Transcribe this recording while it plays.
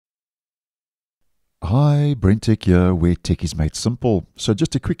Hi, BrenTech here, where tech is made simple. So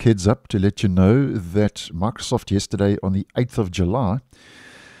just a quick heads up to let you know that Microsoft yesterday on the 8th of July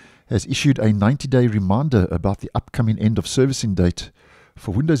has issued a 90-day reminder about the upcoming end of servicing date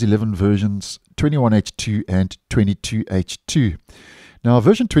for Windows 11 versions 21H2 and 22H2. Now,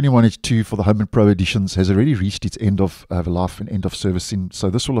 version 21H2 for the Home and Pro editions has already reached its end of life and end of servicing. So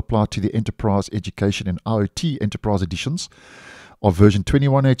this will apply to the Enterprise, Education and IoT Enterprise editions of version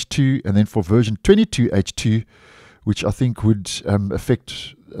 21H2, and then for version 22H2, which I think would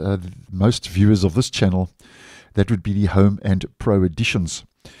affect most viewers of this channel, that would be the Home and Pro editions,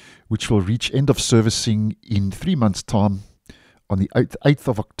 which will reach end of servicing in 3 months' time on the 8th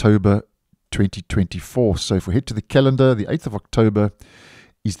of October 2024. So if we head to the calendar, the 8th of October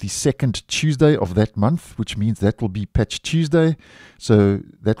is the second Tuesday of that month, which means that will be Patch Tuesday. So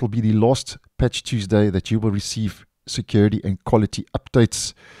that will be the last Patch Tuesday that you will receive security and quality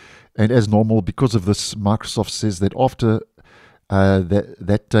updates. And as normal, because of this, Microsoft says that after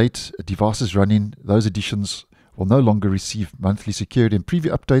that date, devices running those editions will no longer receive monthly security and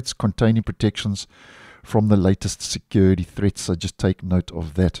preview updates containing protections from the latest security threats. So just take note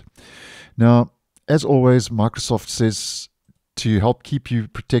of that. Now, as always, Microsoft says to help keep you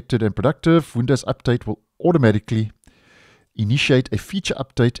protected and productive, Windows Update will automatically initiate a feature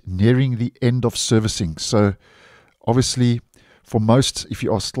update nearing the end of servicing. So obviously, for most, if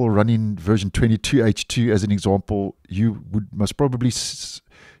you are still running version 22H2 as an example, you would most probably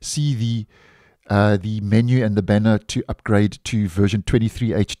see the menu and the banner to upgrade to version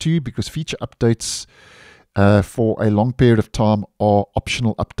 23H2, because feature updates for a long period of time are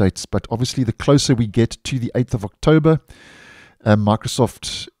optional updates. But obviously, the closer we get to the 8th of October,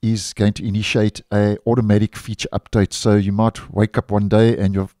 Microsoft is going to initiate an automatic feature update. So you might wake up one day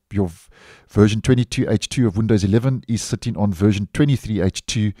and your version 22H2 of Windows 11 is sitting on version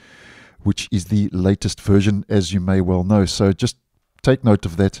 23H2, which is the latest version, as you may well know. So just take note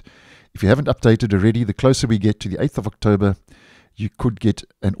of that. If you haven't updated already, the closer we get to the 8th of October, you could get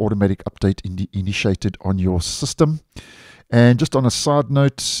an automatic update initiated on your system. And just on a side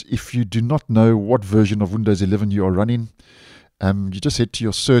note, if you do not know what version of Windows 11 you are running, you just head to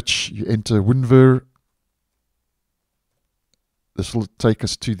your search, you enter WinVer. This will take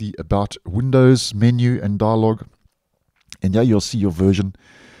us to the About Windows menu and dialog. And yeah, you'll see your version.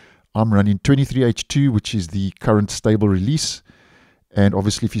 I'm running 23H2, which is the current stable release. And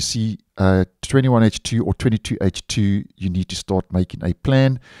obviously, if you see 21H2 or 22H2, you need to start making a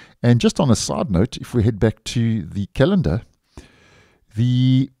plan. And just on a side note, if we head back to the calendar,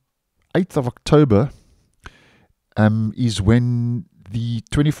 the 8th of October is when the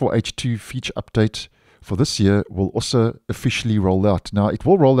 24H2 feature update for this year will also officially roll out. Now, it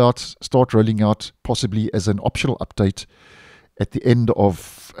will start rolling out possibly as an optional update at the end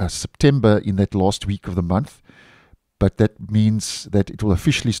of September, in that last week of the month. But that means that it will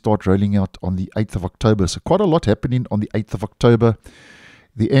officially start rolling out on the 8th of October. So quite a lot happening on the 8th of October.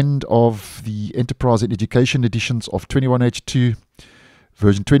 The end of the Enterprise and Education editions of 21H2.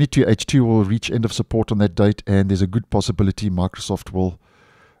 Version 22H2 will reach end of support on that date, and there's a good possibility Microsoft will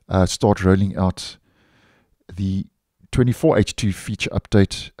start rolling out the 24H2 feature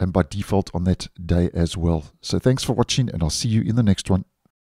update, and by default on that day as well. So thanks for watching, and I'll see you in the next one.